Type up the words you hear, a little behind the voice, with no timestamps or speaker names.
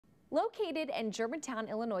Located in Germantown,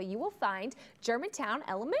 Illinois, you will find Germantown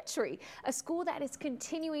Elementary, a school that is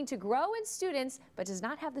continuing to grow in students but does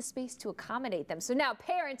not have the space to accommodate them. So now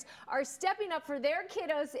parents are stepping up for their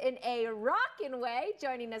kiddos in a rockin' way.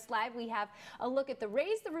 Joining us live, we have a look at the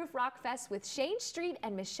Raise the Roof Rock Fest with Shane Street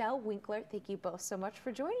and Michelle Winkler. Thank you both so much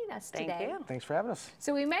for joining us today. Thank you. Thanks for having us.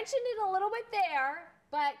 So we mentioned it a little bit there,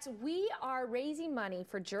 but we are raising money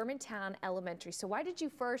for Germantown Elementary. So why did you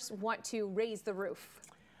first want to raise the roof?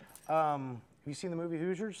 Have you seen the movie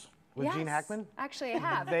Hoosiers with Gene Hackman? Actually, I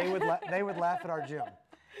have. They would laugh at our gym.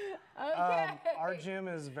 Okay. Our gym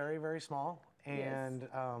is very, very small, and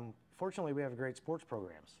fortunately, we have great sports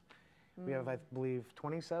programs. We have, I believe,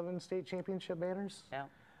 27 state championship banners. Yeah. Wow.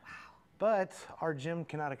 But our gym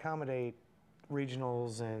cannot accommodate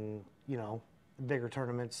regionals and, you know, bigger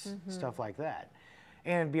tournaments, stuff like that.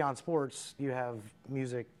 And beyond sports, you have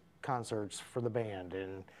music concerts for the band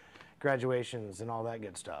and graduations and all that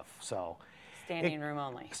good stuff. So Standing room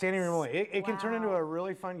only. Standing room only. It can turn into a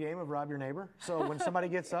really fun game of rob your neighbor. So when somebody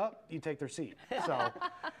gets up, you take their seat. So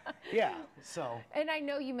yeah. So. And I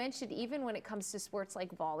know you mentioned even when it comes to sports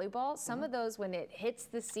like volleyball, some of those when it hits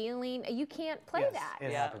the ceiling, you can't play that.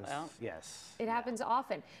 It happens. Well, yes. It happens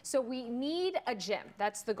often. So we need a gym.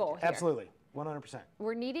 That's the goal here. Absolutely. 100%.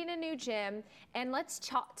 We're needing a new gym, and let's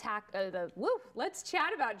chat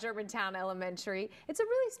about Germantown Elementary. It's a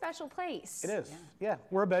really special place. It is. Yeah.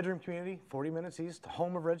 We're a bedroom community, 40 minutes east,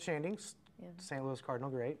 home of Red Shandings, St. Louis Cardinal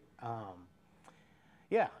great.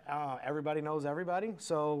 Everybody knows everybody,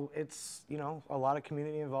 so it's, you know, a lot of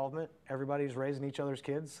community involvement. Everybody's raising each other's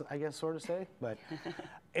kids, I guess, sort of say, but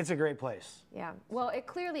it's a great place. Yeah, well, it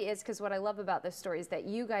clearly is, because what I love about this story is that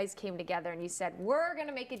you guys came together and you said, we're going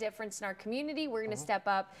to make a difference in our community, we're going to step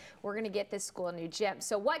up, we're going to get this school a new gym.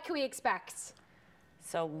 So what can we expect?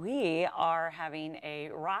 So we are having a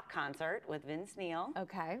rock concert with Vince Neil,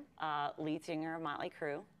 lead singer of Motley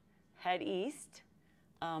Crue, Head East,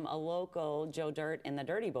 a local Joe Dirt and the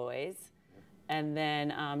Dirty Boys, and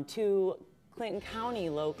then two Clinton County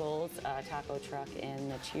locals, Taco Truck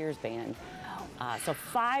and the Cheers Band. So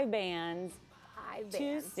 5 bands,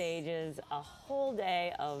 2 stages, a whole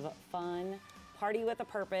day of fun, party with a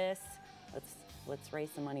purpose. Let's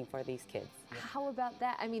raise some money for these kids. How about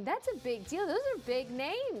that? I mean, that's a big deal. Those are big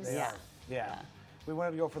names. Yeah. We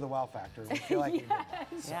wanted to go for the wow factor. We feel like we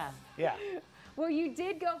did. So, yeah. Well, you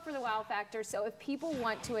did go for the wow factor, so if people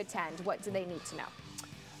want to attend, what do they need to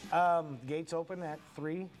know? Gates open at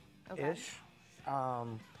 3-ish.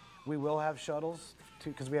 We will have shuttles,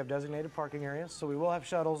 because we have designated parking areas, so we will have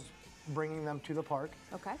shuttles bringing them to the park.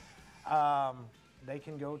 Okay. They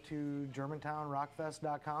can go to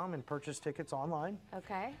GermantownRockFest.com and purchase tickets online.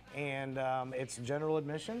 Okay. And it's general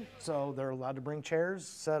admission, so they're allowed to bring chairs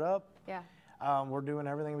set up. Yeah. We're doing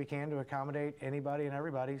everything we can to accommodate anybody and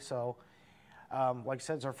everybody, so like I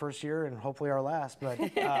said, it's our first year and hopefully our last, but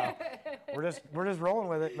we're just rolling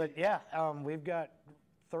with it. But yeah, we've got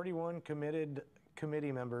 31 committed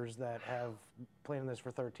committee members that have planned this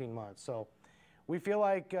for 13 months. So we feel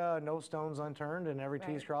like no stones unturned and every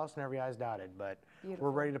T's crossed and every I's dotted, but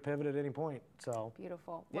we're ready to pivot at any point. So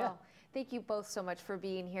beautiful. Well, thank you both so much for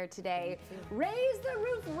being here today. Raise the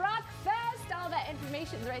Roof Rock Fest. All that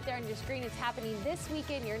information is right there on your screen. It's happening this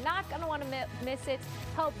weekend. You're not going to want to miss it.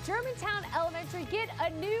 Help Germantown Elementary get a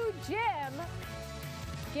new gym.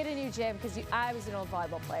 Get a new gym, because I was an old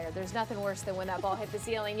volleyball player. There's nothing worse than when that ball hit the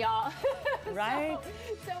ceiling, y'all. Right?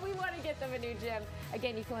 So we want to get them a new gym.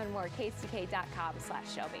 Again, you can learn more at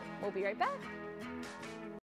kck.com/Shelby. We'll be right back.